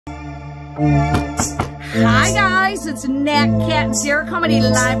Hi guys, it's natcat and Derek coming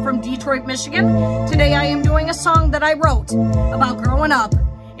live from Detroit, Michigan. Today I am doing a song that I wrote about growing up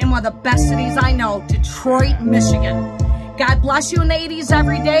in one of the best cities I know, Detroit, Michigan. God bless you in the 80s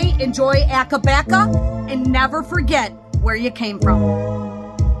every day. Enjoy Aca Bacca and never forget where you came from.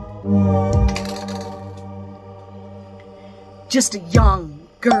 Just a young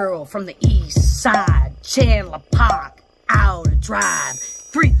girl from the east side, Chandler Park, out to drive.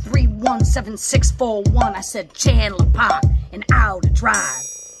 3317641. I said Chandler Park and out to drive.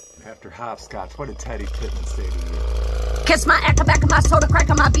 After hopscotch, what did Teddy Pitman say to you? Kiss my Aca Bacca, my soda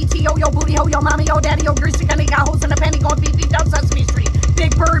cracker, my BTO, yo booty ho, yo mommy, yo daddy, yo greasy gunny, got hoes in the panty, going beat down Sesame Street.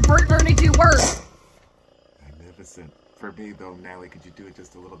 Big bird, learning 2 words. Magnificent. For me though, Natalie, could you do it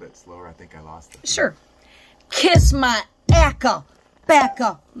just a little bit slower? I think I lost it. Sure. Kiss my Aca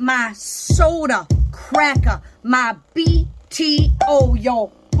Bacca, my soda cracker, my BTO,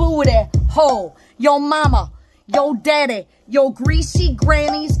 yo booty ho, yo mama, yo daddy, yo greasy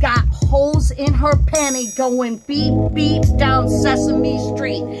granny's got holes in her panty going beep beep down Sesame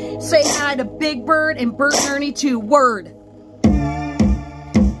Street. Say hi to Big Bird and Bert and Ernie too. Word.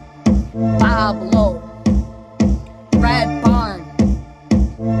 Bob Lowe, Red Barn,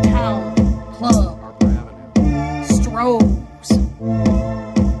 Town Club, Stroh's,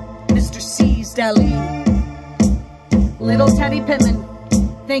 Mr. C's Deli, Little Teddy Pitman.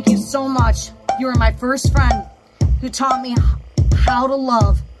 Thank you so much. You were my first friend who taught me how to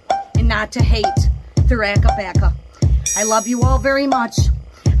love and not to hate through Aca Bacca. I love you all very much.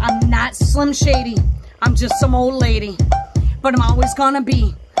 I'm not Slim Shady. I'm just some old lady. But I'm always gonna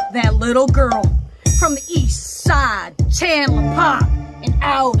be that little girl from the east side, Chandler Park, and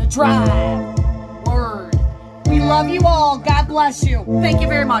out to drive. Word. We love you all. God bless you. Thank you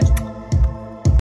very much.